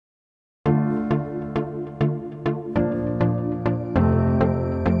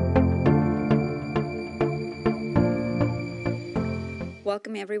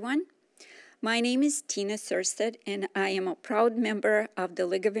Welcome, everyone. My name is Tina Sursted, and I am a proud member of the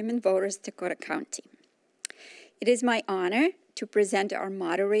League of Women Voters, Dakota County. It is my honor to present our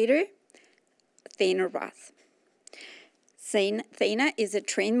moderator, Thana Roth. Thana is a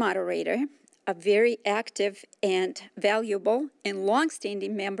trained moderator, a very active and valuable and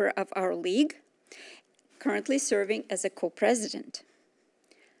long-standing member of our league, currently serving as a co-president.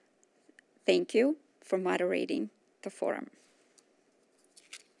 Thank you for moderating the forum.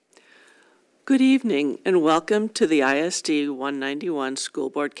 Good evening and welcome to the ISD191 School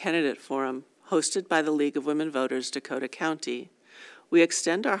Board Candidate Forum hosted by the League of Women Voters, Dakota County. We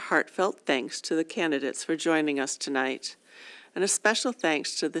extend our heartfelt thanks to the candidates for joining us tonight, and a special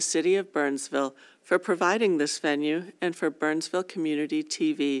thanks to the City of Burnsville for providing this venue and for Burnsville Community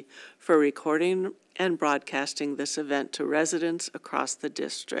TV for recording and broadcasting this event to residents across the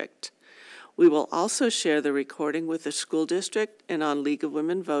district. We will also share the recording with the school district and on League of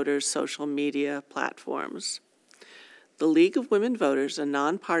Women Voters social media platforms. The League of Women Voters, a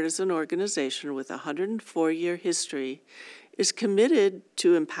nonpartisan organization with a 104-year history, is committed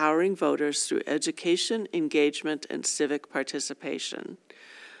to empowering voters through education, engagement, and civic participation.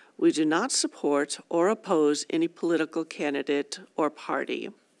 We do not support or oppose any political candidate or party.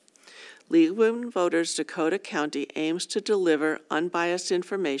 League of Women Voters Dakota County aims to deliver unbiased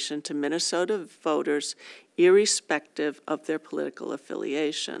information to Minnesota voters irrespective of their political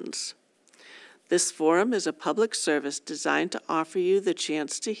affiliations. This forum is a public service designed to offer you the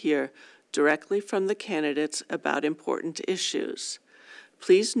chance to hear directly from the candidates about important issues.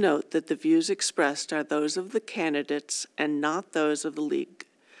 Please note that the views expressed are those of the candidates and not those of the League.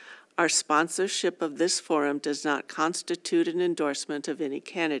 Our sponsorship of this forum does not constitute an endorsement of any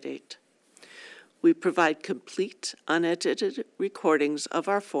candidate. We provide complete, unedited recordings of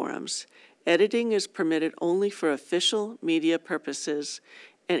our forums. Editing is permitted only for official media purposes,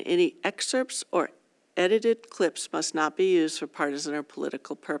 and any excerpts or edited clips must not be used for partisan or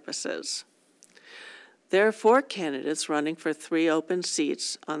political purposes. There are 4 candidates running for 3 open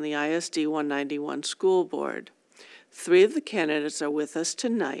seats on the ISD 191 school board. 3 of the candidates are with us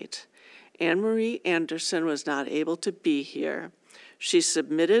tonight. Anne Marie Anderson was not able to be here. She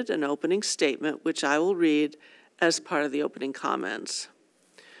submitted an opening statement, which I will read as part of the opening comments.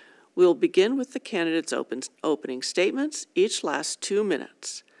 We'll begin with the candidates' opening statements. Each lasts 2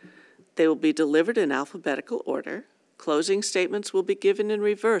 minutes. They will be delivered in alphabetical order. Closing statements will be given in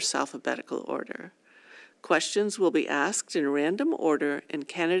reverse alphabetical order. Questions will be asked in random order, and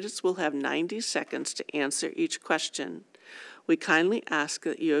candidates will have 90 seconds to answer each question. We kindly ask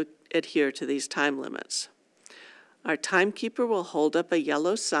that you adhere to these time limits. Our timekeeper will hold up a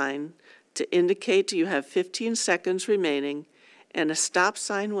yellow sign to indicate you have 15 seconds remaining and a stop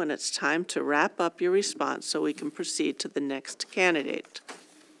sign when it's time to wrap up your response so we can proceed to the next candidate.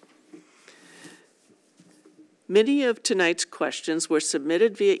 Many of tonight's questions were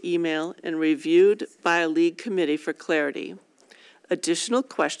submitted via email and reviewed by a league committee for clarity. Additional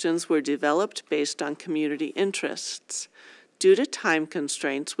questions were developed based on community interests. Due to time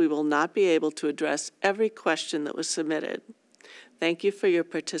constraints, we will not be able to address every question that was submitted. Thank you for your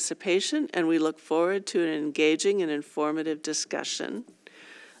participation, and we look forward to an engaging and informative discussion.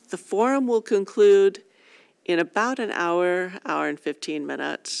 The forum will conclude in about an hour and 15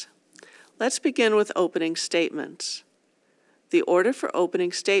 minutes. Let's begin with opening statements. The order for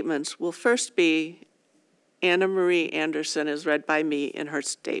opening statements will first be Anna Marie Anderson is read by me in her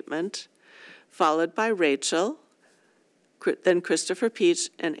statement, followed by Rachel, then Christopher Peach,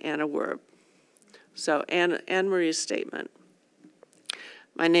 and Anna Werb. So Anne Marie's statement.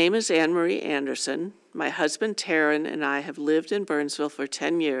 My name is Anne Marie Anderson. My husband Taryn and I have lived in Burnsville for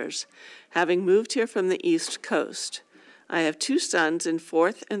 10 years, having moved here from the East Coast. I have 2 sons in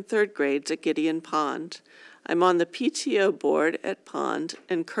 4th and 3rd grades at Gideon Pond. I'm on the PTO board at Pond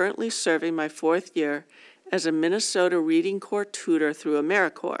and currently serving my 4th year as a Minnesota Reading Corps tutor through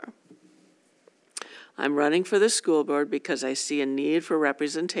AmeriCorps. I'm running for the school board because I see a need for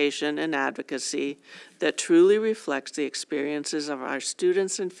representation and advocacy that truly reflects the experiences of our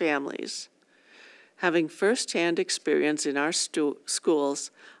students and families. Having firsthand experience in our schools,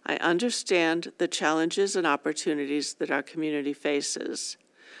 I understand the challenges and opportunities that our community faces.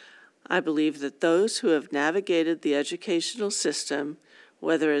 I believe that those who have navigated the educational system,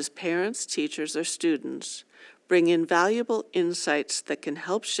 whether as parents, teachers, or students, bring in valuable insights that can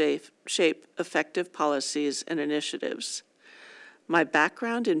help shape effective policies and initiatives. My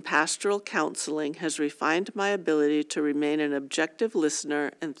background in pastoral counseling has refined my ability to remain an objective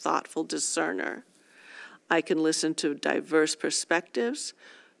listener and thoughtful discerner. I can listen to diverse perspectives,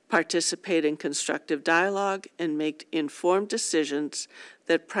 participate in constructive dialogue, and make informed decisions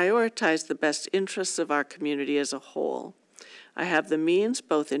that prioritize the best interests of our community as a whole. I have the means,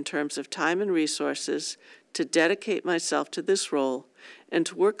 both in terms of time and resources, to dedicate myself to this role and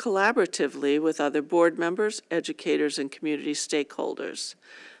to work collaboratively with other board members, educators, and community stakeholders.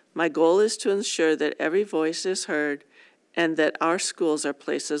 My goal is to ensure that every voice is heard and that our schools are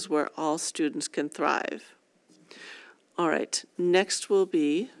places where all students can thrive. All right, next will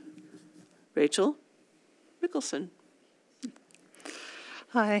be Rachel Mickelson.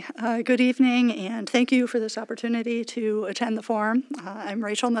 Hi, good evening, and thank you for this opportunity to attend the forum. I'm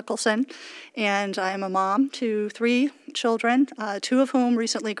Rachel Mickelson, and I'm a mom to 3 children, 2 of whom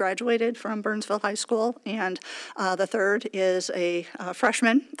recently graduated from Burnsville High School, and the third is a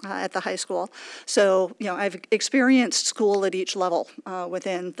freshman at the high school. So, I've experienced school at each level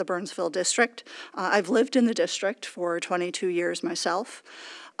within the Burnsville district. I've lived in the district for 22 years myself.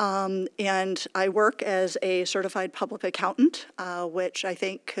 And I work as a certified public accountant, which I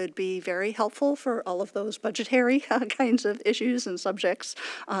think could be very helpful for all of those budgetary kinds of issues and subjects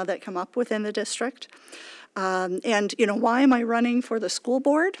that come up within the district. And why am I running for the school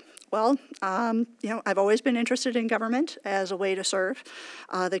board? Well, I've always been interested in government as a way to serve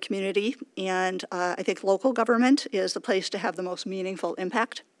the community, and I think local government is the place to have the most meaningful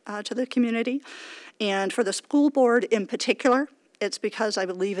impact to the community. And for the school board in particular, it's because I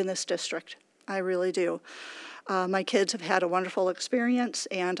believe in this district. I really do. My kids have had a wonderful experience,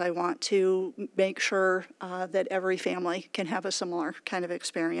 and I want to make sure that every family can have a similar kind of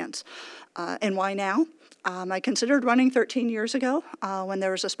experience. And why now? I considered running 13 years ago when there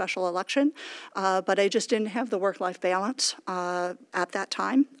was a special election, but I just didn't have the work-life balance at that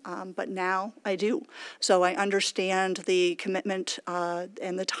time, but now I do. So I understand the commitment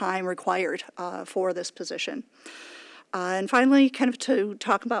and the time required for this position. And finally, kind of to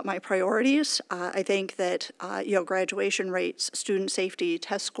talk about my priorities, I think that graduation rates, student safety,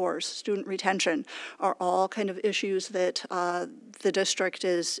 test scores, student retention are all kind of issues that the district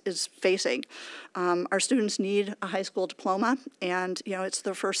is facing. Our students need a high school diploma, and it's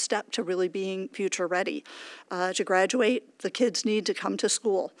the first step to really being future ready. To graduate, the kids need to come to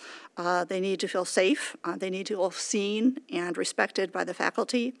school. They need to feel safe. They need to feel seen and respected by the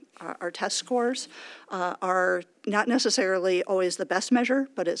faculty. Our test scores are not necessarily always the best measure,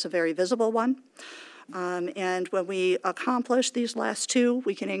 but it's a very visible one. And when we accomplish these last 2,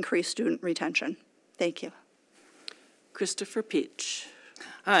 we can increase student retention. Thank you. Christopher Peach.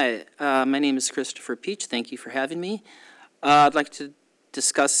 Hi, my name is Christopher Peach. Thank you for having me. I'd like to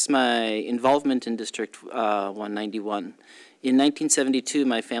discuss my involvement in District 191. In 1972,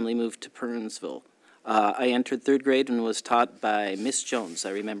 my family moved to Burnsville. I entered 3rd grade and was taught by Miss Jones.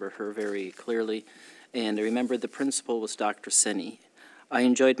 I remember her very clearly, and I remember the principal was Dr. Senni. I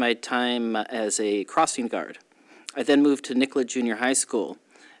enjoyed my time as a crossing guard. I then moved to Nicolet Junior High School.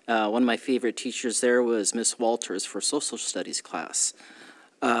 One of my favorite teachers there was Miss Walters for social studies class.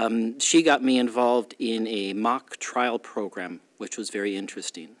 She got me involved in a mock trial program, which was very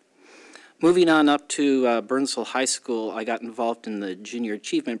interesting. Moving on up to Burnsville High School, I got involved in the Junior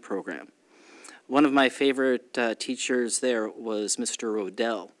Achievement Program. One of my favorite teachers there was Mr.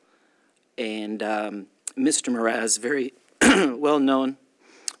 Rodell, and Mr. Mraz, very well known,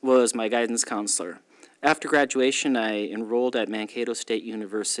 was my guidance counselor. After graduation, I enrolled at Mankato State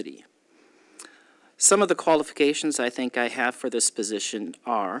University. Some of the qualifications I think I have for this position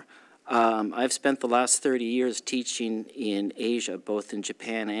are, I've spent the last 30 years teaching in Asia, both in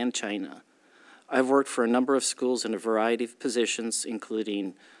Japan and China. I've worked for a number of schools in a variety of positions,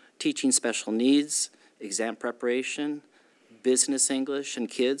 including teaching special needs, exam preparation, business English, and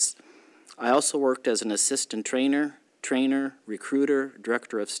kids. I also worked as an assistant trainer, recruiter,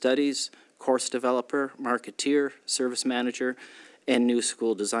 director of studies, course developer, marketeer, service manager, and new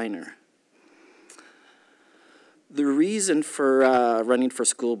school designer. The reason for running for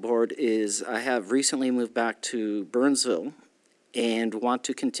school board is I have recently moved back to Burnsville and want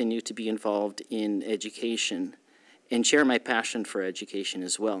to continue to be involved in education and share my passion for education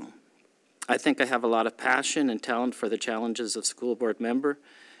as well. I think I have a lot of passion and talent for the challenges of school board member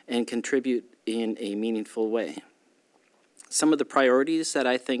and contribute in a meaningful way. Some of the priorities that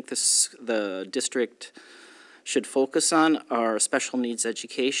I think the district should focus on are special needs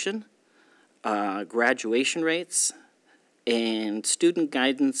education, graduation rates, and student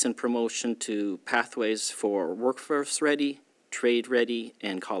guidance and promotion to pathways for workforce ready, trade ready,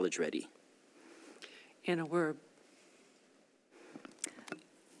 and college ready. Anna Werb.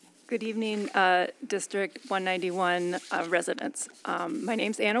 Good evening, District 191 residents. My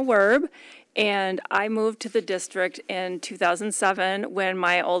name's Anna Werb, and I moved to the district in 2007 when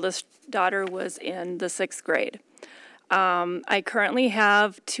my oldest daughter was in the 6th grade. I currently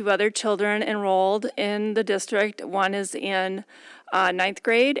have 2 other children enrolled in the district. One is in 9th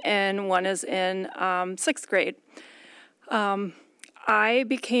grade and one is in 6th grade. I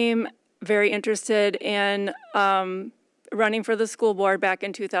became very interested in running for the school board back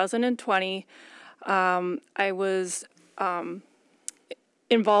in 2020. I was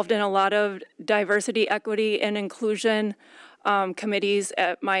involved in a lot of diversity, equity, and inclusion committees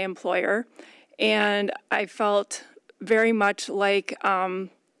at my employer, and I felt very much like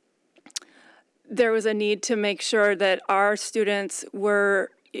there was a need to make sure that our students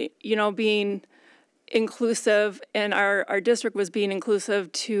were, being inclusive, and our district was being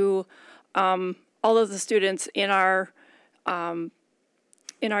inclusive to all of the students in our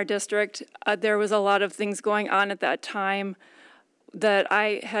district. There was a lot of things going on at that time that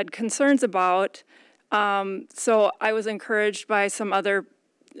I had concerns about. So I was encouraged by some other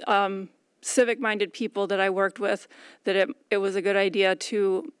civic-minded people that I worked with that it was a good idea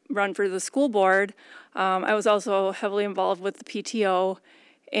to run for the school board. I was also heavily involved with the PTO,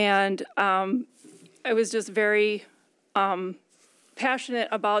 and I was just very passionate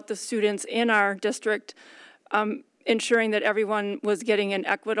about the students in our district, ensuring that everyone was getting an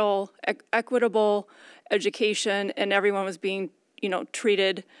equitable education and everyone was being,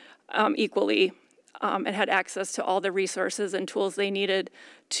 treated equally and had access to all the resources and tools they needed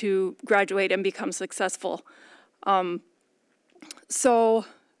to graduate and become successful. So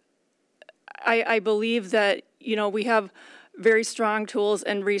I believe that, we have very strong tools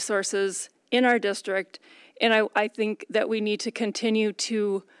and resources in our district, and I think that we need to continue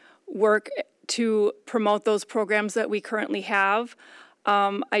to work to promote those programs that we currently have.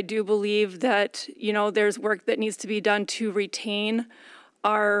 I do believe that, there's work that needs to be done to retain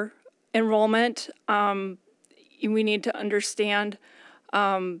our enrollment. We need to understand,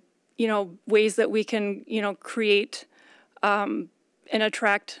 ways that we can, create and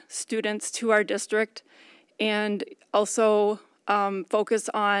attract students to our district, and also focus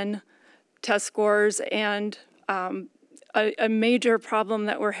on test scores. And a major problem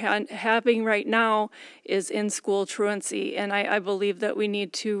that we're having right now is in-school truancy, and I believe that we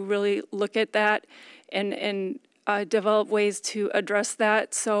need to really look at that and develop ways to address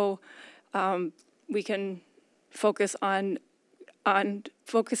that, so we can focus on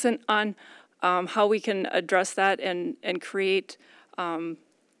focusing on how we can address that and create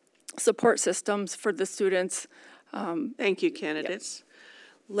support systems for the students. Thank you, candidates. Yep.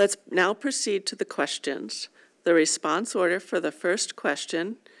 Let's now proceed to the questions. The response order for the first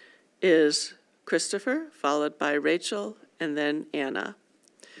question is Christopher, followed by Rachel, and then Anna.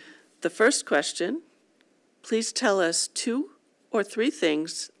 The first question, please tell us 2 or 3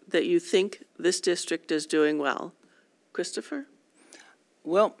 things that you think this district is doing well. Christopher?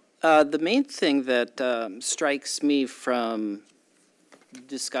 Well, the main thing that strikes me from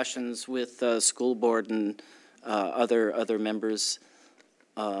discussions with the school board and other members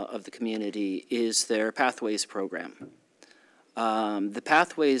of the community is their Pathways program. The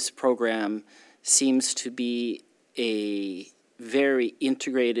Pathways program seems to be a very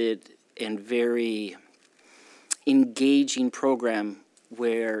integrated and very engaging program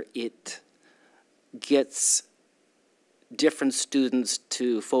where it gets different students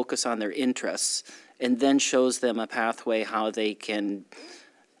to focus on their interests and then shows them a pathway how they can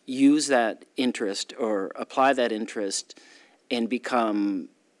use that interest or apply that interest and become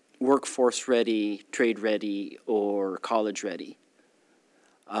workforce ready, trade ready, or college ready.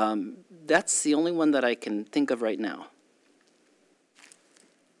 That's the only one that I can think of right now.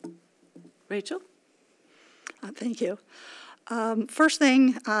 Rachel? Thank you. First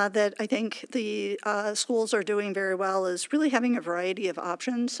thing that I think the schools are doing very well is really having a variety of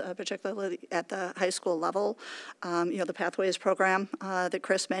options, particularly at the high school level. The Pathways program that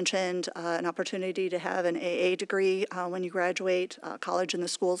Chris mentioned, an opportunity to have an AA degree when you graduate, college in the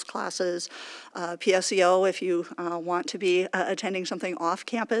schools classes, PSEO if you want to be attending something off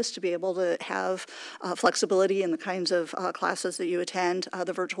campus to be able to have flexibility in the kinds of classes that you attend,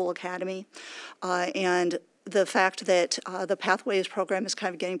 the virtual academy, and the fact that the Pathways program is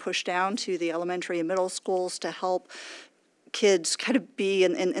kind of getting pushed down to the elementary and middle schools to help kids kind of be,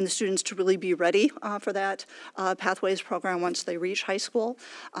 and the students to really be ready for that Pathways program once they reach high school,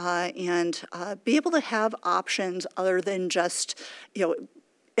 and be able to have options other than just,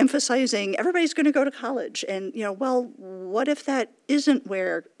 emphasizing everybody's going to go to college. And, well, what if that isn't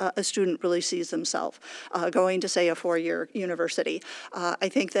where a student really sees themselves, going to, say, a four-year university? I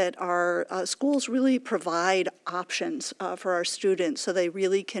think that our schools really provide options for our students so they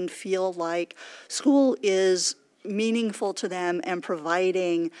really can feel like school is meaningful to them and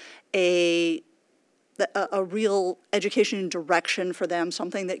providing a real education direction for them,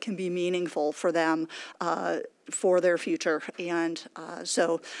 something that can be meaningful for them for their future. And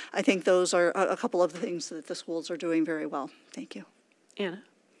so I think those are a couple of the things that the schools are doing very well. Thank you. Anna?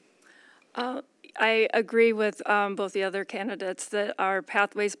 I agree with both the other candidates that our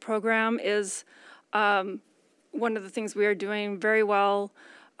Pathways program is one of the things we are doing very well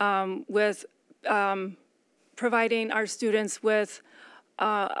with providing our students with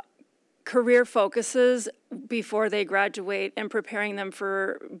career focuses before they graduate and preparing them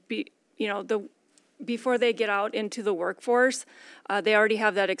for, before they get out into the workforce. They already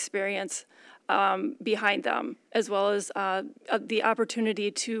have that experience behind them, as well as the opportunity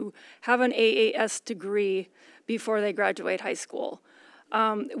to have an AAS degree before they graduate high school.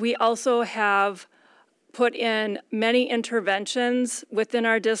 We also have put in many interventions within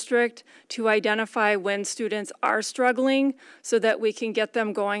our district to identify when students are struggling so that we can get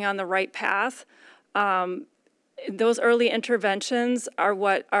them going on the right path. Those early interventions are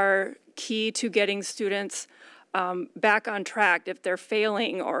what are key to getting students back on track if they're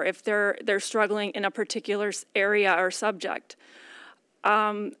failing or if they're struggling in a particular area or subject.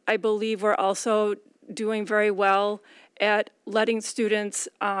 I believe we're also doing very well at letting students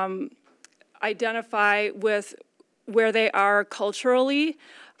identify with where they are culturally.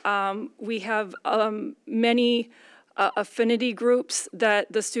 We have many affinity groups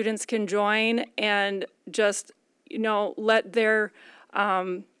that the students can join and just, let their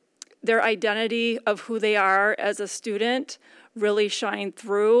identity of who they are as a student really shine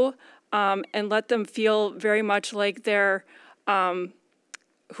through, and let them feel very much like they're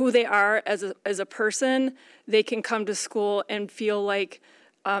who they are as a person. They can come to school and feel like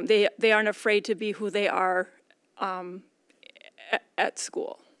they aren't afraid to be who they are at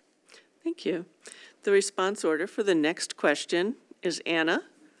school. Thank you. The response order for the next question is Anna,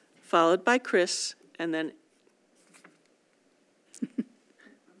 followed by Chris, and then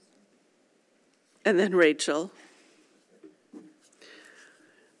Rachel.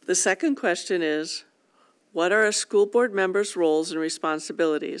 The second question is, what are a school board member's roles and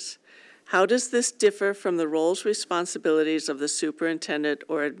responsibilities? How does this differ from the roles, responsibilities of the superintendent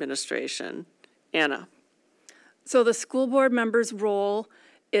or administration? Anna. So the school board member's role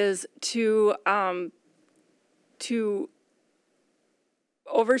is to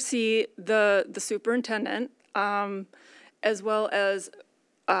oversee the superintendent, as well as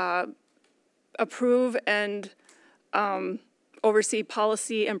approve and oversee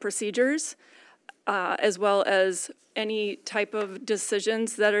policy and procedures, as well as any type of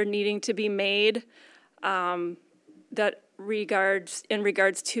decisions that are needing to be made in regards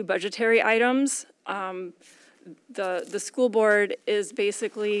to budgetary items. The school board is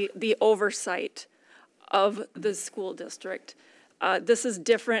basically the oversight of the school district. This is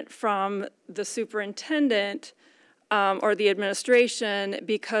different from the superintendent or the administration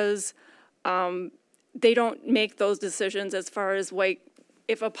because they don't make those decisions as far as like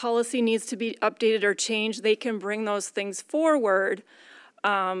if a policy needs to be updated or changed, they can bring those things forward.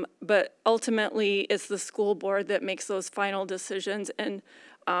 But ultimately, it's the school board that makes those final decisions and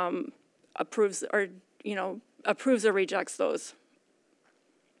approves or rejects those.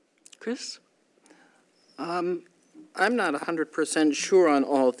 Chris? I'm not 100% sure on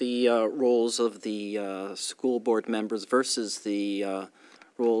all the roles of the school board members versus the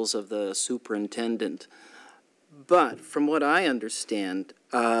roles of the superintendent. But from what I understand,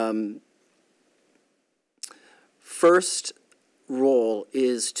 first role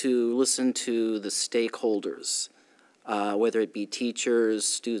is to listen to the stakeholders, whether it be teachers,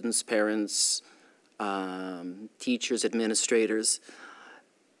 students, parents, teachers, administrators.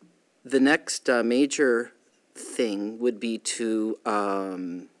 The next major thing would be to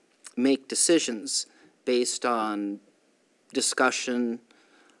make decisions based on discussion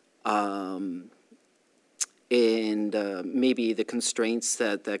and maybe the constraints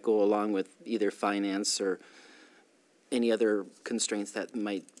that go along with either finance or any other constraints that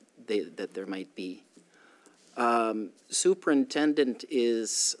there might be. Superintendent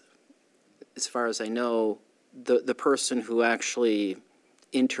is, as far as I know, the person who actually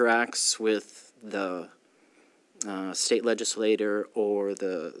interacts with the state legislator or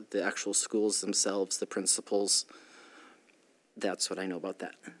the actual schools themselves, the principals. That's what I know about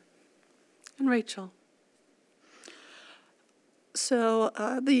that. And Rachel. So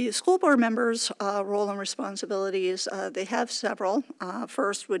the school board members' role and responsibilities, they have several.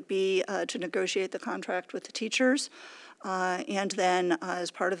 First would be to negotiate the contract with the teachers. And then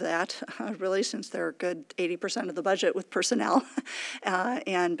as part of that, really since they're a good 80% of the budget with personnel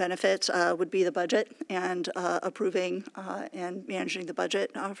and benefits would be the budget and approving and managing the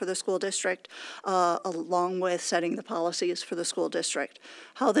budget for the school district, along with setting the policies for the school district.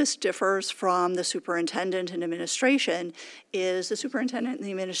 How this differs from the superintendent and administration is the superintendent and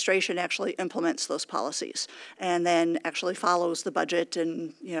the administration actually implements those policies and then actually follows the budget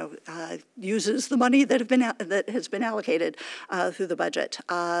and uses the money that has been allocated through the budget.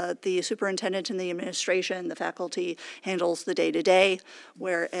 The superintendent and the administration, the faculty, handles the day-to-day,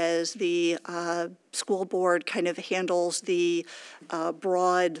 whereas the school board kind of handles the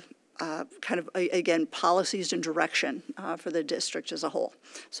broad again, policies and direction for the district as a whole.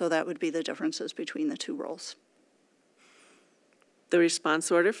 So that would be the differences between the two roles. The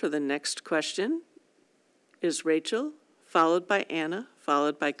response order for the next question is Rachel, followed by Anna,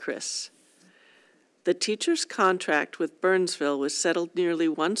 followed by Chris. The teacher's contract with Burnsville was settled nearly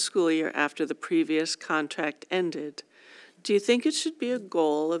one school year after the previous contract ended. Do you think it should be a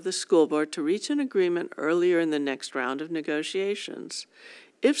goal of the school board to reach an agreement earlier in the next round of negotiations?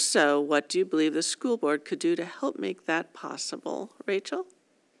 If so, what do you believe the school board could do to help make that possible? Rachel?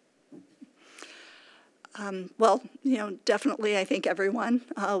 Well, definitely I think everyone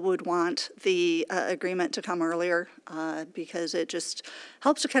would want the agreement to come earlier because it just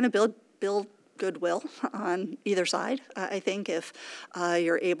helps to kind of build goodwill on either side. I think if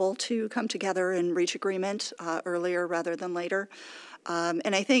you're able to come together and reach agreement earlier rather than later.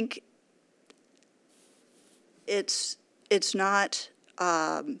 And I think it's not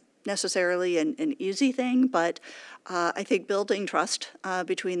necessarily an easy thing, but I think building trust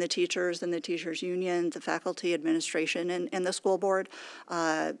between the teachers and the teachers' union, the faculty, administration, and the school board,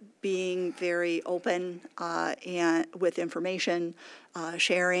 being very open and with information,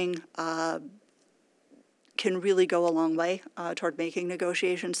 sharing, can really go a long way toward making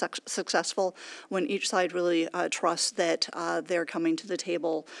negotiations successful when each side really trusts that they're coming to the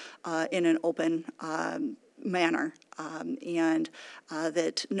table in an open manner, and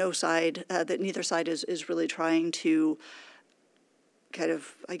that neither side is really trying to kind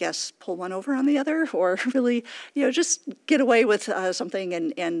of, I guess, pull one over on the other, or really, just get away with something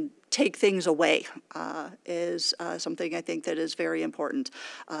and take things away is something I think that is very important.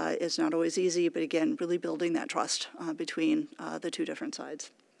 It's not always easy, but again, really building that trust between the two different sides.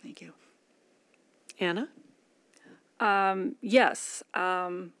 Thank you. Anna? Yes.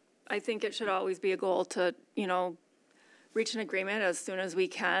 I think it should always be a goal to, reach an agreement as soon as we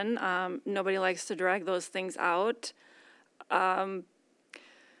can. Nobody likes to drag those things out.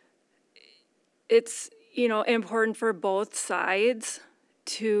 It's, important for both sides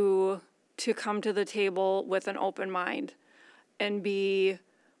to come to the table with an open mind and be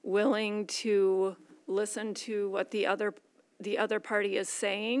willing to listen to what the other party is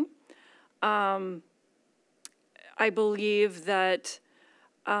saying. I believe that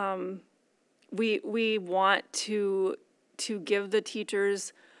we want to give the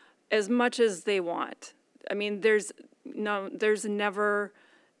teachers as much as they want. I mean, there's never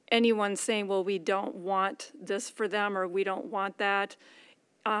anyone saying, well, we don't want this for them or we don't want that.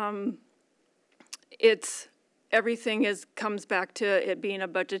 Everything comes back to it being a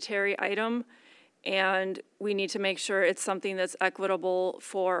budgetary item, and we need to make sure it's something that's equitable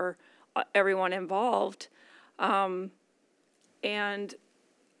for everyone involved. And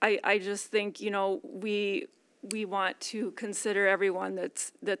I just think, we want to consider everyone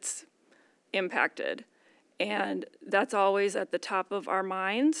that's impacted. And that's always at the top of our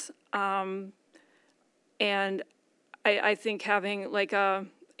minds. And I think having like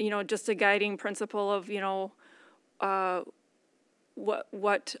just a guiding principle of,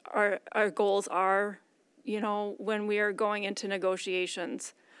 what our goals are, when we are going into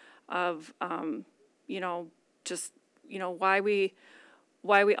negotiations of,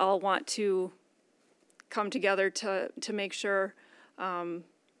 why we all want to come together to make sure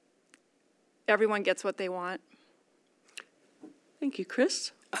everyone gets what they want. Thank you.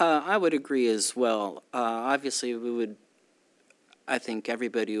 Chris? I would agree as well. Obviously, I think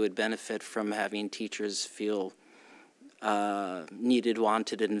everybody would benefit from having teachers feel needed,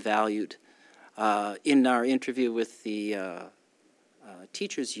 wanted, and valued. In our interview with the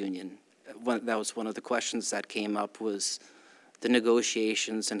teachers union, that was one of the questions that came up, was the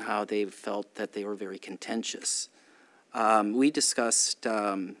negotiations and how they felt that they were very contentious. We discussed,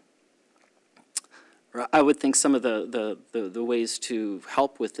 I would think some of the ways to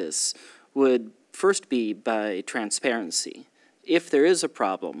help with this would first be by transparency. if there is a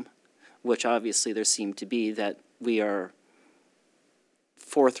problem, which obviously there seemed to be, that we are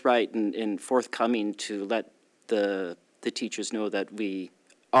forthright and forthcoming to let the teachers know that we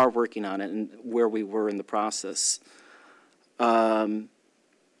are working on it and where we were in the process. Another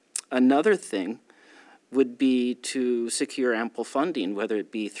thing would be to secure ample funding, whether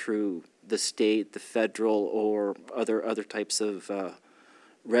it be through the state, the federal, or other types of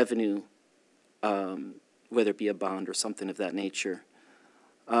revenue, whether it be a bond or something of that nature.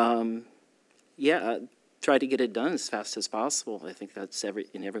 Try to get it done as fast as possible. I think that's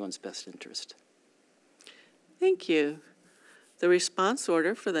in everyone's best interest. Thank you. The response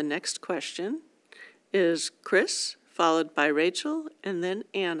order for the next question is Chris, followed by Rachel, and then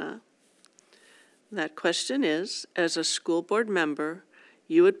Anna. That question is, as a school board member,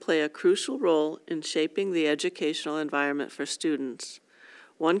 you would play a crucial role in shaping the educational environment for students.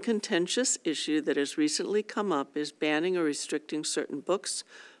 One contentious issue that has recently come up is banning or restricting certain books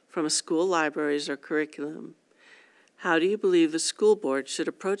from school libraries or curriculum. How do you believe the school board should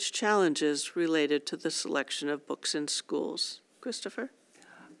approach challenges related to the selection of books in schools? Christopher?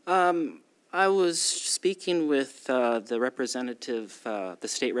 I was speaking with the representative, the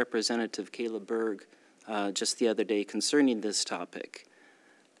state representative, Kayla Berg, just the other day concerning this topic.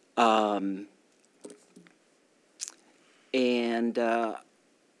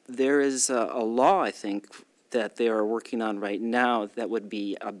 There is a law, I think, that they are working on right now that would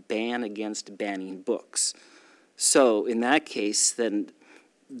be a ban against banning books. So in that case, then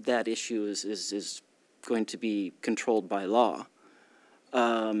that issue is going to be controlled by law.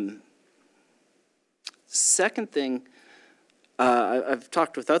 Second thing, I've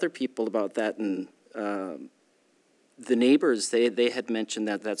talked with other people about that, and the neighbors, they had mentioned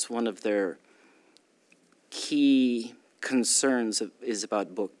that that's one of their key concerns is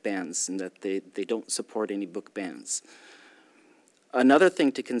about book bans, and that they don't support any book bans. Another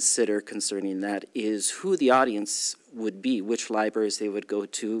thing to consider concerning that is who the audience would be, which libraries they would go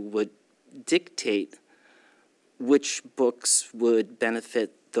to would dictate which books would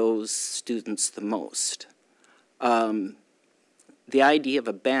benefit those students the most. The idea of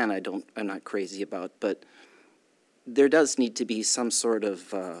a ban I'm not crazy about, but there does need to be some sort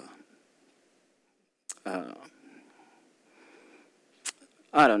of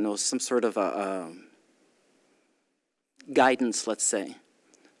I don't know, some sort of guidance, let's say,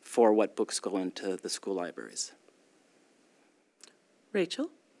 for what books go into the school libraries. Rachel?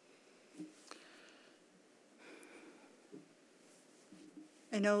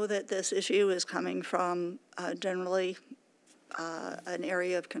 I know that this issue is coming from generally an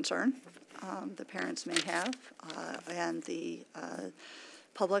area of concern the parents may have and the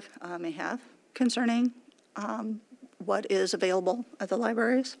public may have concerning what is available at the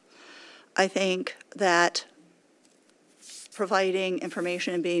libraries. I think that providing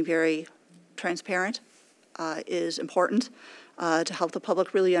information and being very transparent is important to help the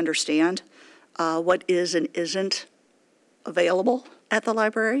public really understand what is and isn't available at the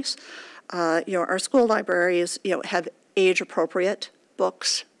libraries. Our school libraries, have age-appropriate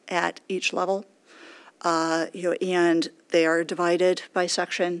books at each level, and they are divided by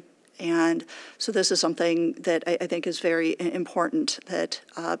section. And so this is something that I think is very important, that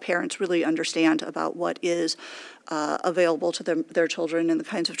parents really understand about what is available to their children and the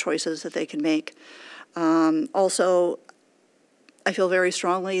kinds of choices that they can make. Also, I feel very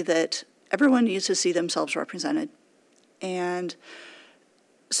strongly that everyone needs to see themselves represented. And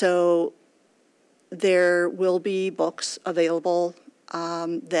so there will be books available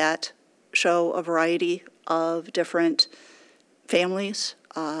that show a variety of different families,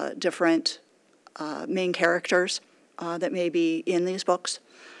 different main characters that may be in these books.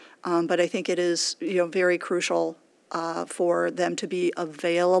 But I think it is, very crucial for them to be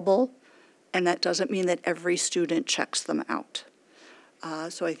available, and that doesn't mean that every student checks them out.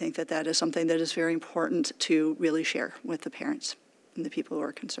 So I think that is something that is very important to really share with the parents and the people who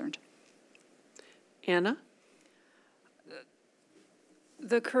are concerned. Anna?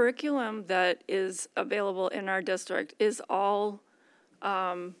 The curriculum that is available in our district is all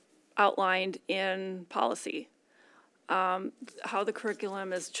outlined in policy. How the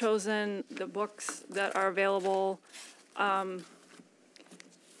curriculum is chosen, the books that are available.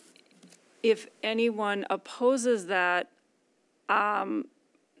 If anyone opposes that, I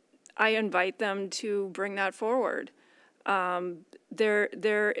invite them to bring that forward.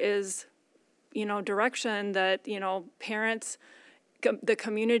 There is, direction that, parents, the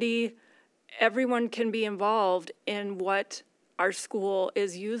community, everyone can be involved in what our school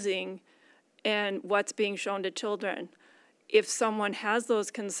is using and what's being shown to children. If someone has those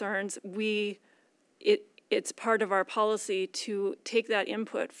concerns, it's part of our policy to take that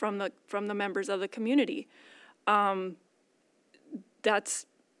input from the members of the community. That's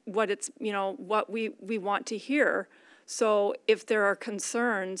what it's, what we want to hear. So if there are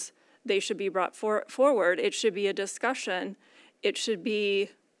concerns, they should be brought forward. It should be a discussion. It should be,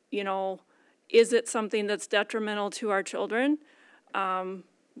 is it something that's detrimental to our children?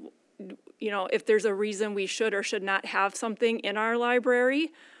 If there's a reason we should or should not have something in our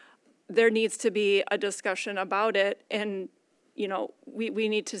library, there needs to be a discussion about it. And, we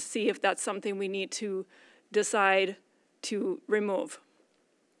need to see if that's something we need to decide to remove.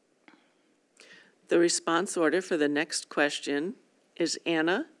 The response order for the next question is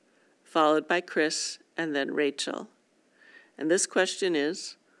Anna, followed by Chris, and then Rachel. And this question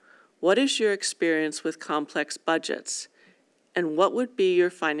is, what is your experience with complex budgets? And what would be your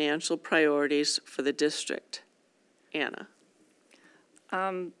financial priorities for the district? Anna.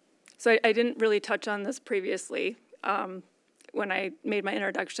 So I didn't really touch on this previously when I made my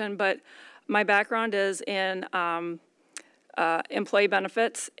introduction, but my background is in employee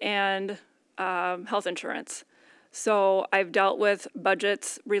benefits and health insurance. So I've dealt with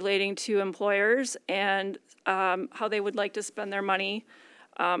budgets relating to employers and how they would like to spend their money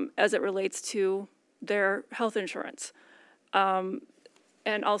as it relates to their health insurance. And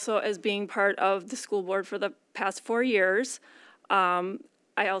also as being part of the school board for the past 4 years,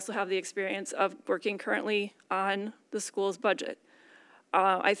 I also have the experience of working currently on the school's budget.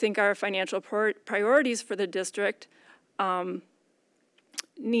 I think our financial priorities for the district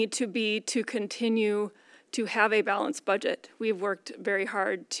need to be to continue to have a balanced budget. We've worked very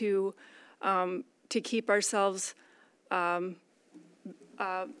hard to keep ourselves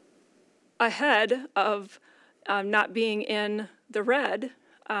ahead of not being in the red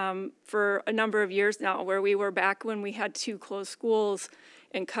for a number of years now, where we were back when we had to close schools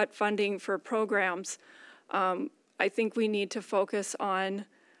and cut funding for programs. I think we need to focus on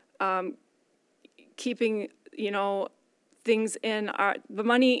keeping, things in the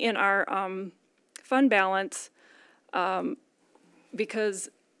money in our fund balance, because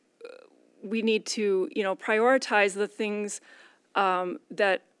we need to, prioritize the things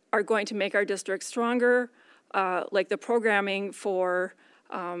that are going to make our district stronger, like the programming for,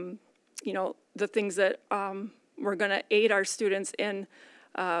 the things that we're going to aid our students in,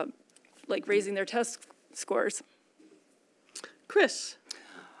 like raising their test scores. Chris.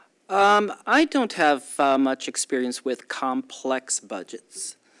 I don't have much experience with complex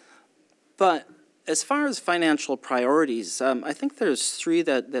budgets, but as far as financial priorities, I think there's 3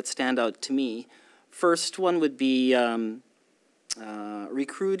 that stand out to me. First one would be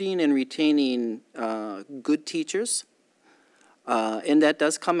recruiting and retaining good teachers, and that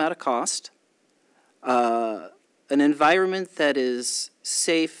does come at a cost. An environment that is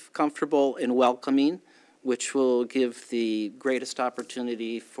safe, comfortable, and welcoming, which will give the greatest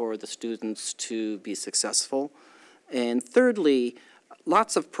opportunity for the students to be successful. And thirdly,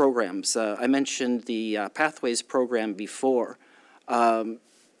 lots of programs. I mentioned the Pathways program before.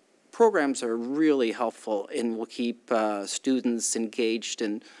 Programs are really helpful and will keep students engaged,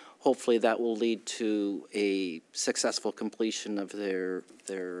 and hopefully that will lead to a successful completion of their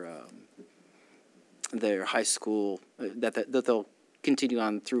high school, that they'll continue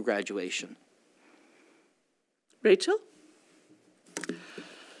on through graduation. Rachel?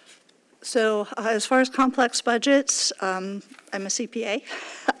 So as far as complex budgets, I'm a CPA,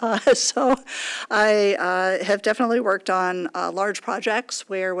 so I have definitely worked on large projects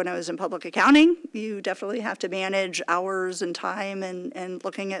where when I was in public accounting, you definitely have to manage hours and time and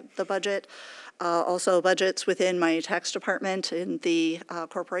looking at the budget. Also budgets within my tax department in the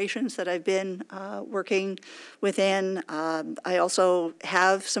corporations that I've been working within. I also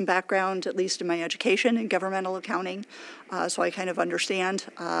have some background, at least in my education, in governmental accounting, so I kind of understand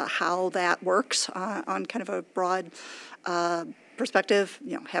how that works on kind of a broad perspective.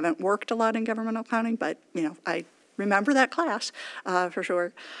 Haven't worked a lot in governmental accounting, but I remember that class for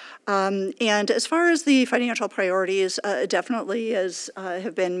sure. And as far as the financial priorities, definitely, as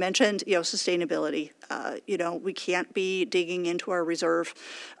have been mentioned, sustainability. We can't be digging into our reserve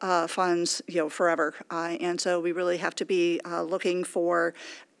funds, forever. And so we really have to be looking for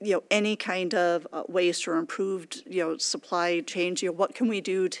any kind of waste or improved, supply chain. What can we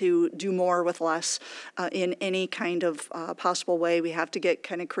do to do more with less in any kind of possible way? We have to get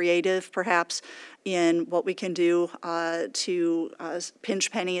kind of creative, perhaps, in what we can do to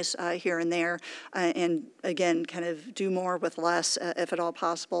pinch pennies here and there, and again, kind of do more with less, if at all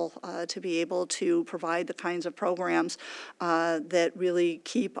possible, to be able to provide the kinds of programs that really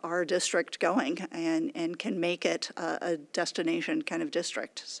keep our district going and can make it a destination kind of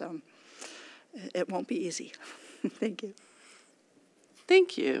district. So it won't be easy. Thank you.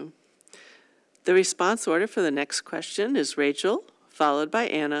 Thank you. The response order for the next question is Rachel, followed by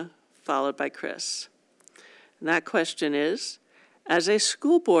Anna, followed by Chris. And that question is, as a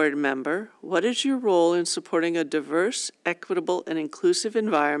school board member, what is your role in supporting a diverse, equitable, and inclusive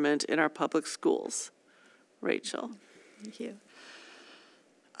environment in our public schools? Rachel. Thank you.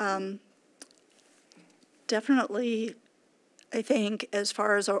 Definitely, I think as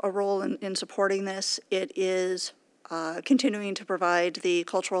far as a role in supporting this, it is continuing to provide the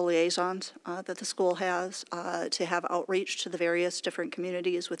cultural liaisons that the school has to have outreach to the various different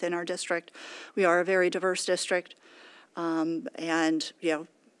communities within our district. We are a very diverse district, and you know,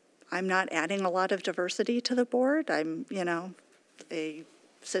 I'm not adding a lot of diversity to the board. I'm, you know, a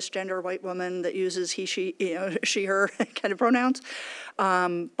cisgender white woman that uses he, she, you know, she, her kind of pronouns.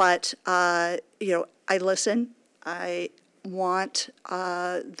 But you know, I listen. I want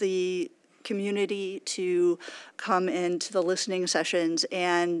the community to come into the listening sessions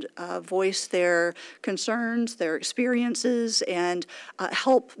and voice their concerns, their experiences, and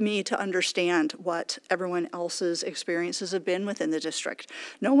help me to understand what everyone else's experiences have been within the district.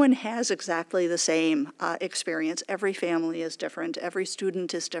 No one has exactly the same experience. Every family is different. Every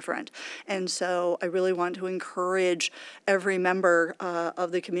student is different. And so I really want to encourage every member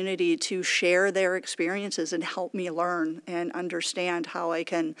of the community to share their experiences and help me learn and understand how I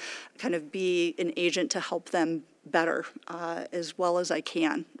can kind of be an agent to help them better as well as I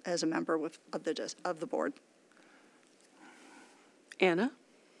can as a member of the board. Anna?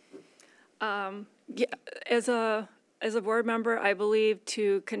 Yeah, as a board member, I believe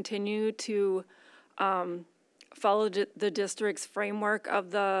to continue to follow the district's framework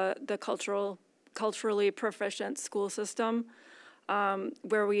of the culturally proficient school system,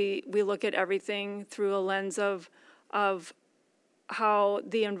 where we look at everything through a lens of how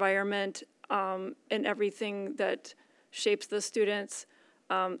the environment and everything that shapes the students,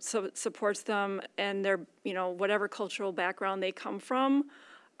 supports them and their, you know, whatever cultural background they come from.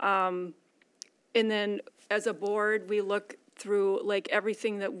 And then as a board, we look through like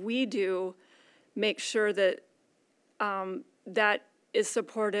everything that we do, make sure that that is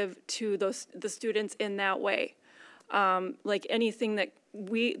supportive to the students in that way. Like anything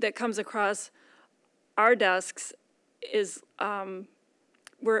that comes across our desks is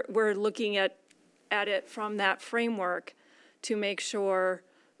we're looking at it from that framework to make sure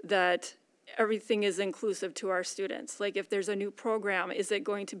that everything is inclusive to our students. Like if there's a new program, is it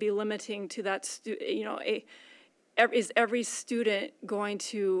going to be limiting to that you know, is every student going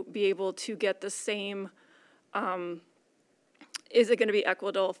to be able to get the same, is it going to be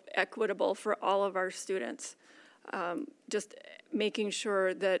equitable for all of our students? Just making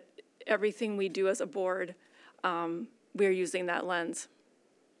sure that everything we do as a board, we're using that lens.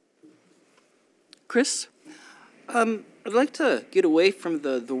 Chris? I'd like to get away from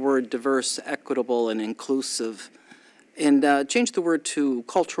the word diverse, equitable, and inclusive and change the word to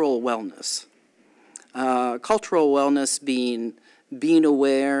cultural wellness. Cultural wellness being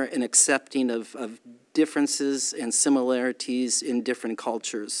aware and accepting of differences and similarities in different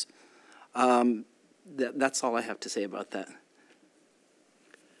cultures. That's all I have to say about that.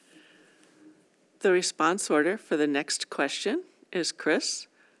 The response order for the next question is Chris,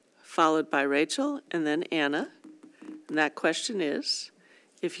 followed by Rachel, and then Anna. And that question is,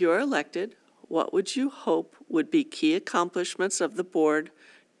 if you're elected, what would you hope would be key accomplishments of the board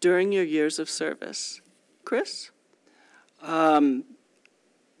during your years of service? Chris?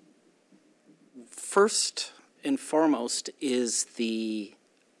 First and foremost is the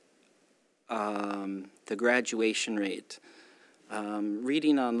graduation rate.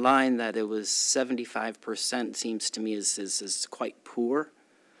 Reading online that it was 75% seems to me is quite poor.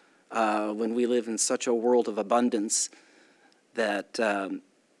 When we live in such a world of abundance that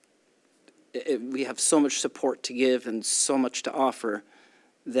we have so much support to give and so much to offer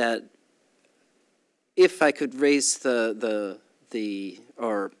that if I could raise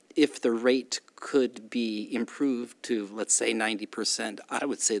or if the rate could be improved to, let's say, 90%, I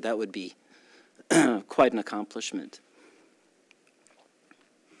would say that would be quite an accomplishment.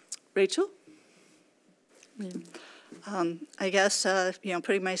 Rachel? Yeah. I guess, you know,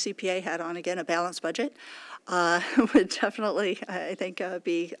 putting my CPA hat on again, a balanced budget would definitely, I think,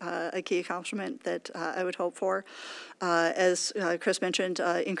 be a key accomplishment that I would hope for. As Chris mentioned,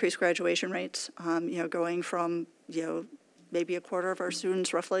 increased graduation rates, you know, going from, you know, maybe a quarter of our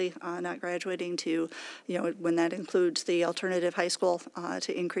students roughly not graduating to, you know, when that includes the alternative high school,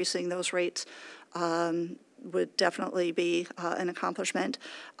 to increasing those rates. Would definitely be an accomplishment.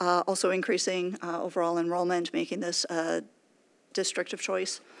 Also increasing overall enrollment, making this a district of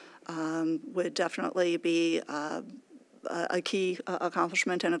choice would definitely be a key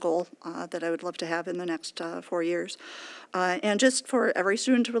accomplishment and a goal that I would love to have in the next 4 years. And just for every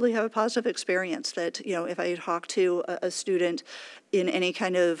student to really have a positive experience, that, you know, if I talk to a student in any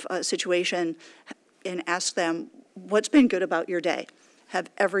kind of situation and ask them, what's been good about your day? Have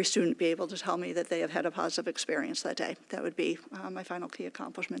every student be able to tell me that they have had a positive experience that day. That would be my final key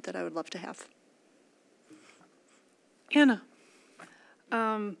accomplishment that I would love to have. Anna.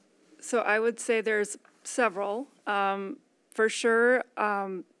 So I would say there's several. For sure,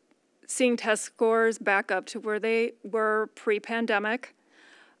 seeing test scores back up to where they were pre-pandemic.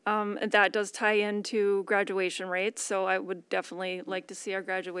 And that does tie into graduation rates, so I would definitely like to see our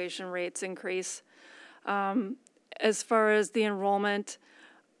graduation rates increase. As far as the enrollment,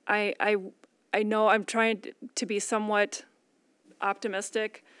 I know I'm trying to be somewhat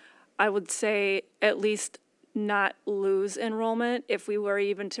optimistic. I would say at least not lose enrollment. If we were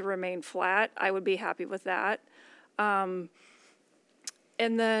even to remain flat, I would be happy with that. And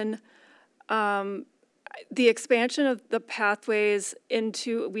then the expansion of the pathways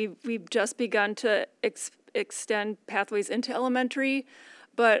into, we've just begun to extend pathways into elementary,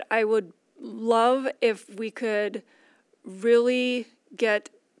 but I would love if we could really get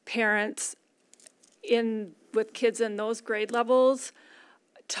parents in with kids in those grade levels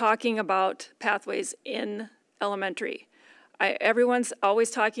talking about pathways in elementary. Everyone's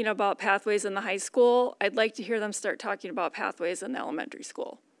always talking about pathways in the high school. I'd like to hear them start talking about pathways in the elementary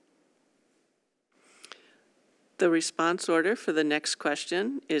school. The response order for the next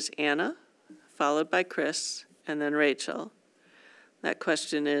question is Anna, followed by Chris, and then Rachel. That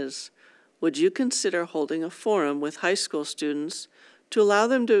question is, would you consider holding a forum with high school students to allow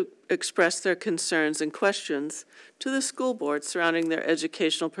them to express their concerns and questions to the school board surrounding their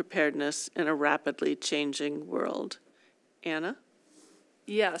educational preparedness in a rapidly changing world? Anna?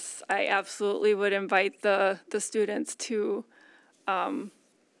 Yes, I absolutely would invite the students to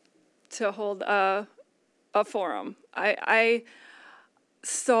hold a forum. I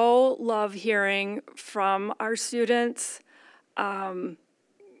so love hearing from our students.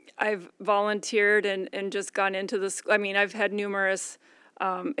 I've volunteered and just gone into the school. I mean, I've had numerous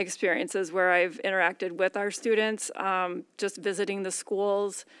experiences where I've interacted with our students, just visiting the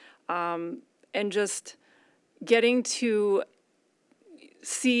schools, and just getting to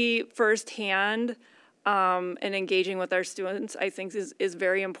see firsthand and engaging with our students, I think is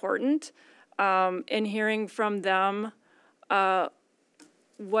very important. And hearing from them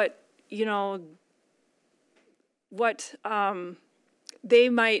what they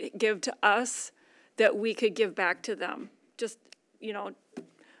might give to us that we could give back to them. Just,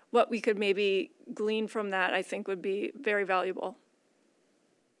 what we could maybe glean from that, I think would be very valuable.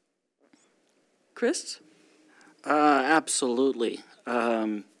 Chris? Absolutely.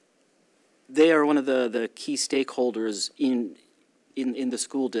 They are one of the key stakeholders in the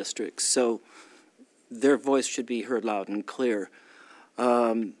school districts, so their voice should be heard loud and clear.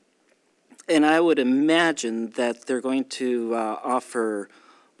 And I would imagine that they're going to offer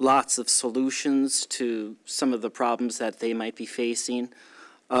lots of solutions to some of the problems that they might be facing.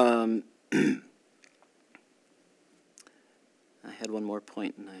 I had one more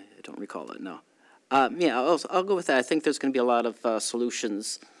point, and I don't recall it now. Yeah, I'll go with that. I think there's going to be a lot of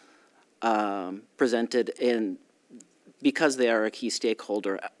solutions presented, and because they are a key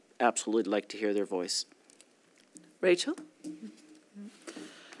stakeholder, absolutely like to hear their voice. Rachel?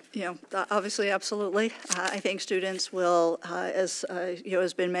 Obviously, absolutely. I think students will, as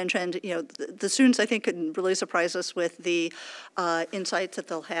has been mentioned, the students, I think, can really surprise us with the insights that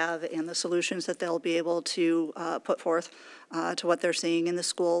they'll have and the solutions that they'll be able to put forth to what they're seeing in the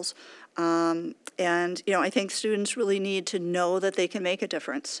schools. And I think students really need to know that they can make a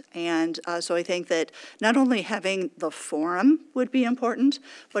difference. And so I think that not only having the forum would be important,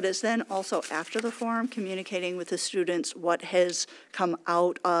 but it's then also after the forum communicating with the students what has come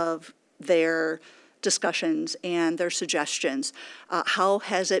out of their discussions and their suggestions. How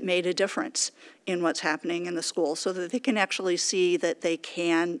has it made a difference in what's happening in the school, so that they can actually see that they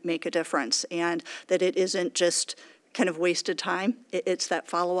can make a difference and that it isn't just kind of wasted time. It's that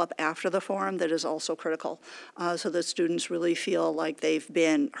follow-up after the forum that is also critical, so that students really feel like they've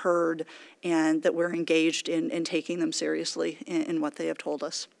been heard and that we're engaged in taking them seriously in what they have told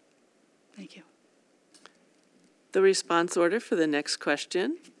us. Thank you. The response order for the next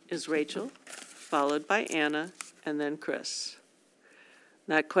question is Rachel, followed by Anna, and then Chris.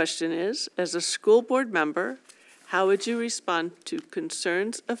 That question is, as a school board member, how would you respond to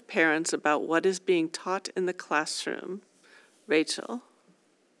concerns of parents about what is being taught in the classroom? Rachel?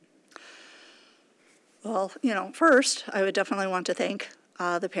 Well, first, I would definitely want to thank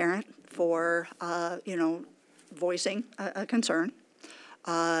the parent for, voicing a concern.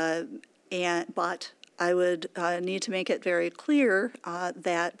 But I would need to make it very clear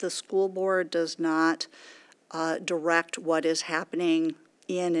that the school board does not direct what is happening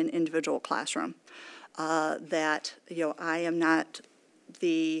in an individual classroom. That, I am not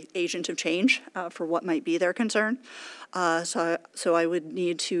the agent of change for what might be their concern. So I would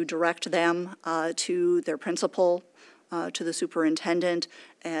need to direct them to their principal, to the superintendent,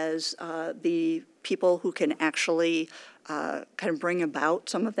 as the people who can actually kind of bring about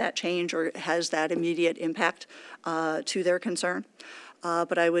some of that change or has that immediate impact to their concern.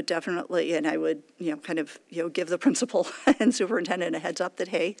 But I would definitely, and I would, give the principal and superintendent a heads up that,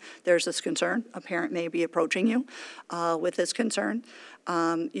 hey, there's this concern. A parent may be approaching you with this concern.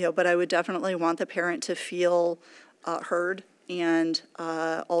 But I would definitely want the parent to feel heard, and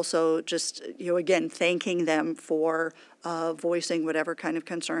also just, again, thanking them for voicing whatever kind of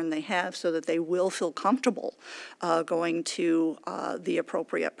concern they have, so that they will feel comfortable going to the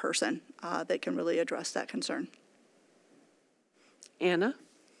appropriate person that can really address that concern. Anna?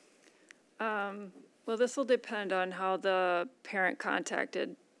 Well, this will depend on how the parent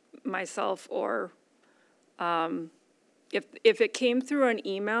contacted myself, or if it came through an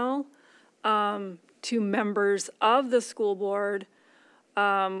email to members of the school board,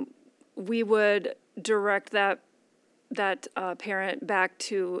 we would direct that parent back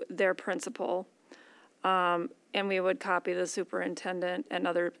to their principal, and we would copy the superintendent and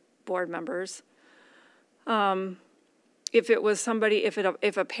other board members. If it was somebody, if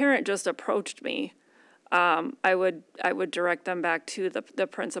a parent just approached me, I would direct them back to the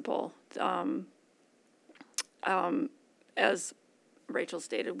principal. As Rachel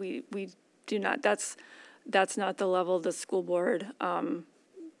stated, we do not. That's not the level the school board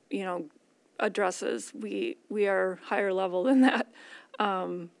addresses. We are higher level than that.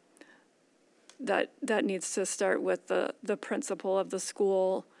 That needs to start with the principal of the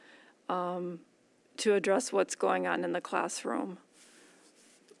school. To address what's going on in the classroom.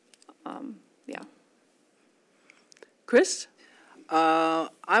 Yeah. Chris?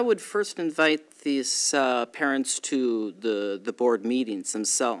 I would first invite these parents to the board meetings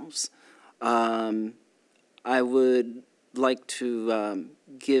themselves. I would like to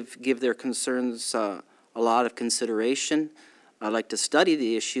give their concerns a lot of consideration. I'd like to study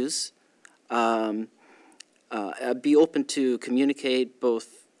the issues. I'd be open to communicate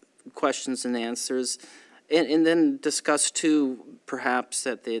both questions and answers, and then discuss too, perhaps,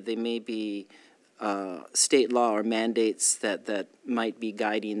 that they may be state law or mandates that might be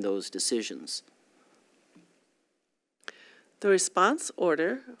guiding those decisions. The response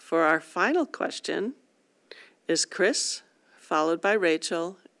order for our final question is Chris, followed by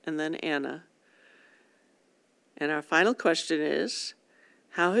Rachel, and then Anna. And our final question is,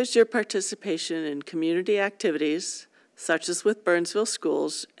 how has your participation in community activities, such as with Burnsville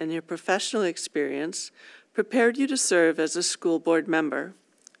Schools, and your professional experience prepared you to serve as a school board member?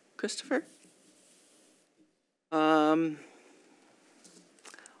 Christopher?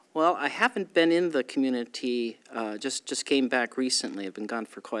 Well, I haven't been in the community, just came back recently. I've been gone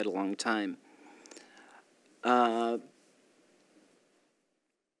for quite a long time. I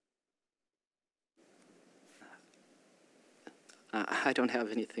don't have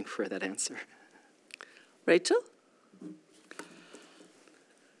anything for that answer. Rachel?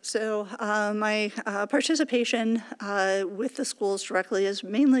 So my participation with the schools directly has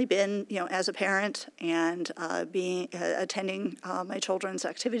mainly been, as a parent and attending my children's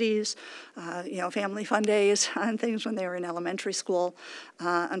activities, family fun days and things when they were in elementary school.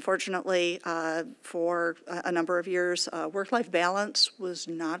 Unfortunately, for a number of years, work-life balance was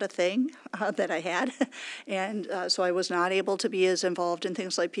not a thing that I had, and so I was not able to be as involved in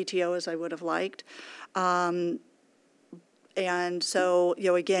things like PTO as I would have liked. And so,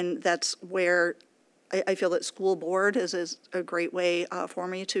 again, that's where I feel that school board is a great way for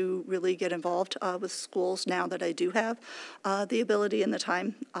me to really get involved with schools now that I do have the ability and the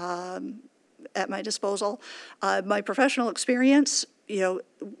time at my disposal. My professional experience,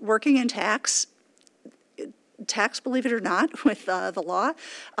 working in tax, believe it or not, with the law,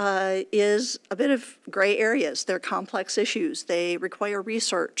 is a bit of gray areas. They're complex issues. They require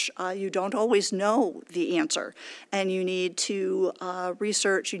research. You don't always know the answer, and you need to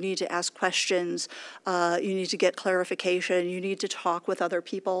research. You need to ask questions. You need to get clarification. You need to talk with other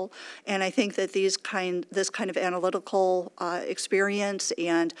people. And I think that this kind of analytical experience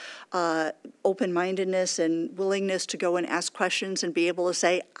and open-mindedness and willingness to go and ask questions and be able to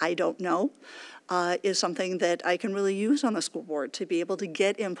say, I don't know, is something that I can really use on the school board to be able to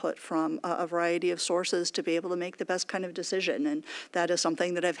get input from a variety of sources to be able to make the best kind of decision. And that is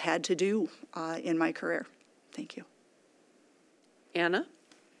something that I've had to do in my career. Thank you. Anna?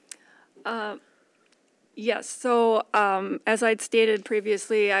 Yes, so as I'd stated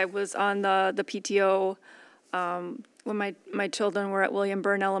previously, I was on the PTO when my children were at William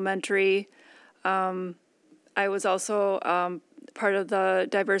Byrne Elementary. I was also part of the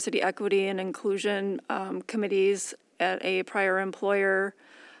diversity, equity, and inclusion committees at a prior employer,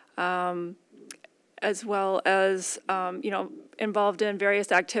 as well as, involved in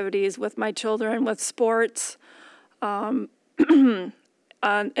various activities with my children, with sports. And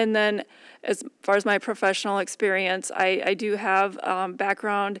then as far as my professional experience, I do have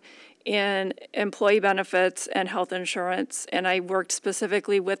background in employee benefits and health insurance, and I worked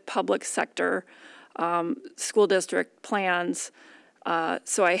specifically with public sector school district plans.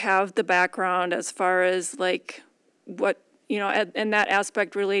 So I have the background as far as like what, and that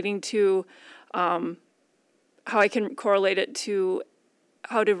aspect relating to how I can correlate it to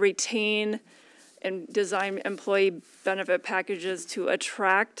how to retain and design employee benefit packages to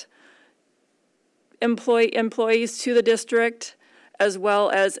attract employees to the district, as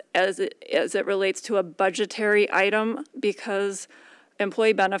well as it relates to a budgetary item, because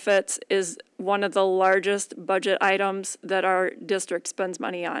employee benefits is one of the largest budget items that our district spends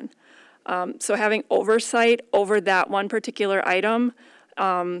money on. So having oversight over that one particular item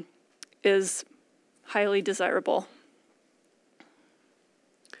is highly desirable.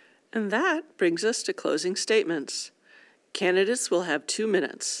 And that brings us to closing statements. Candidates will have 2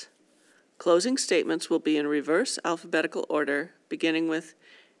 minutes. Closing statements will be in reverse alphabetical order, beginning with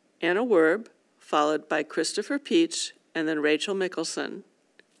Anna Werb, followed by Christopher Peach, and then Rachel Mickelson.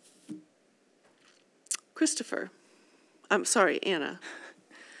 Anna.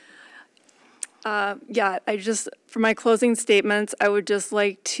 For my closing statements, I would just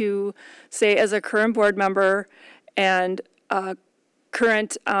like to say, as a current board member and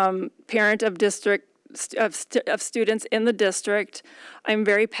current parent of students in the district, I'm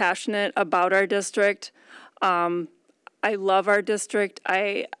very passionate about our district. I love our district.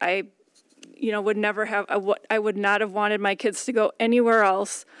 I would not have wanted my kids to go anywhere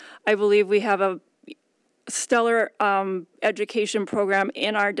else. I believe we have a stellar education program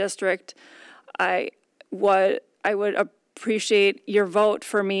in our district. I would appreciate your vote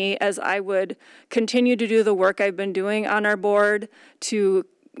for me, as I would continue to do the work I've been doing on our board to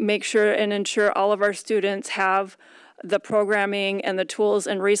make sure and ensure all of our students have the programming and the tools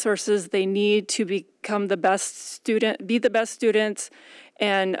and resources they need to become the best students,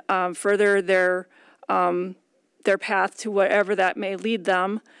 and further their path to whatever that may lead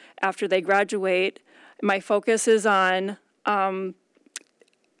them after they graduate. My focus is on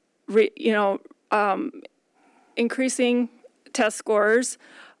increasing test scores,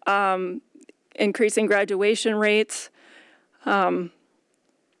 increasing graduation rates,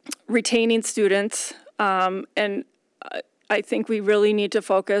 retaining students, and I think we really need to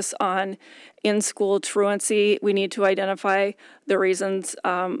focus on in-school truancy. We need to identify the reasons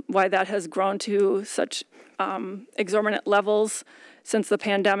why that has grown to such exorbitant levels since the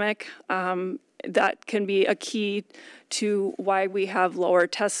pandemic. That can be a key to why we have lower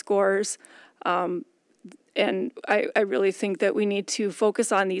test scores. And I really think that we need to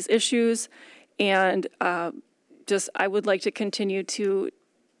focus on these issues, and I would like to continue to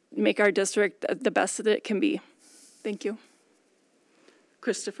make our district the best that it can be. Thank you.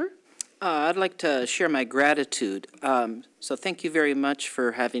 Christopher? I'd like to share my gratitude. So thank you very much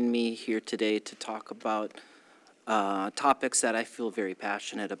for having me here today to talk about topics that I feel very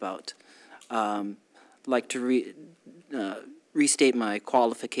passionate about. I'd like to restate my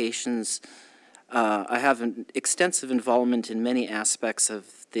qualifications. I have an extensive involvement in many aspects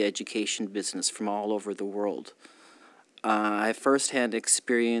of the education business from all over the world. I have firsthand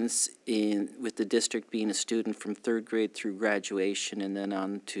experience with the district being a student from 3rd grade through graduation and then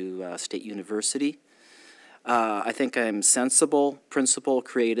on to State University. I think I'm sensible, principled,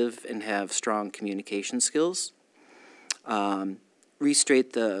 creative, and have strong communication skills.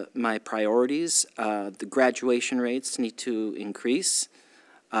 Restate my priorities. The graduation rates need to increase.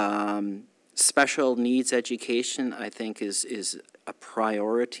 Special needs education, I think, is a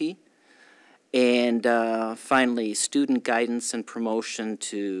priority. And finally, student guidance and promotion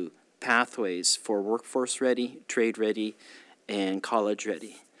to pathways for workforce ready, trade ready, and college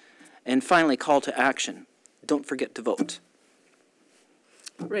ready. And finally, call to action. Don't forget to vote.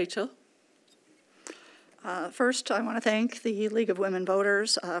 Rachel? First, I want to thank the League of Women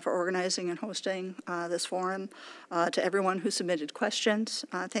Voters for organizing and hosting this forum. To everyone who submitted questions,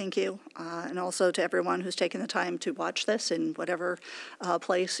 thank you. And also to everyone who's taken the time to watch this in whatever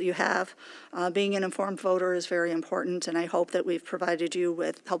place you have. Being an informed voter is very important, and I hope that we've provided you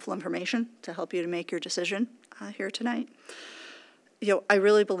with helpful information to help you to make your decision here tonight. I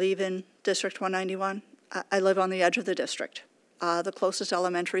really believe in District 191. I live on the edge of the district. The closest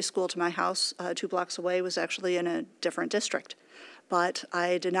elementary school to my house, 2 blocks away, was actually in a different district. But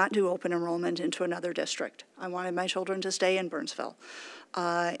I did not do open enrollment into another district. I wanted my children to stay in Burnsville.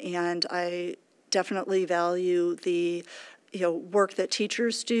 And I definitely value the work that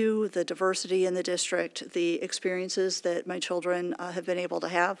teachers do, the diversity in the district, the experiences that my children have been able to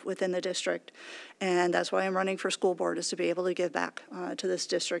have within the district. And that's why I'm running for school board, is to be able to give back to this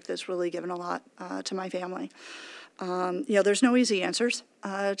district that's really given a lot to my family. There's no easy answers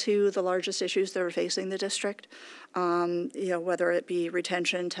to the largest issues that are facing the district, whether it be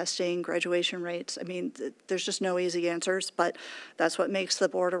retention, testing, graduation rates. I mean, there's just no easy answers, but that's what makes the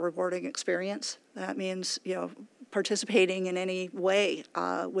board a rewarding experience. That means, participating in any way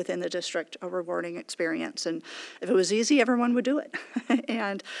within the district a rewarding experience. And if it was easy, everyone would do it.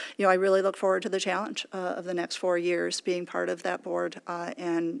 And, I really look forward to the challenge of the next 4 years, being part of that board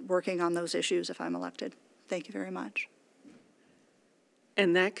and working on those issues if I'm elected. Thank you very much.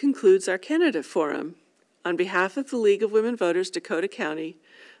 And that concludes our candidate forum. On behalf of the League of Women Voters, Dakota County,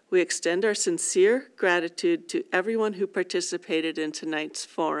 we extend our sincere gratitude to everyone who participated in tonight's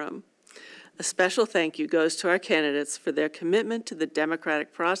forum. A special thank you goes to our candidates for their commitment to the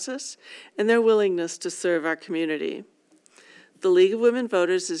democratic process and their willingness to serve our community. The League of Women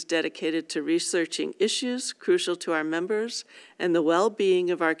Voters is dedicated to researching issues crucial to our members and the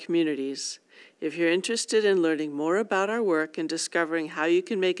well-being of our communities. If you're interested in learning more about our work and discovering how you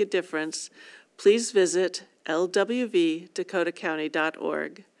can make a difference, please visit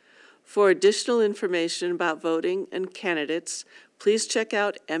lwvdakotacounty.org. For additional information about voting and candidates, please check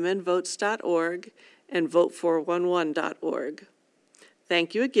out mnvotes.org and vote411.org.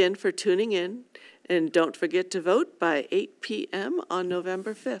 Thank you again for tuning in, and don't forget to vote by 8 p.m. on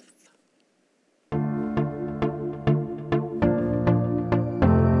November 5th.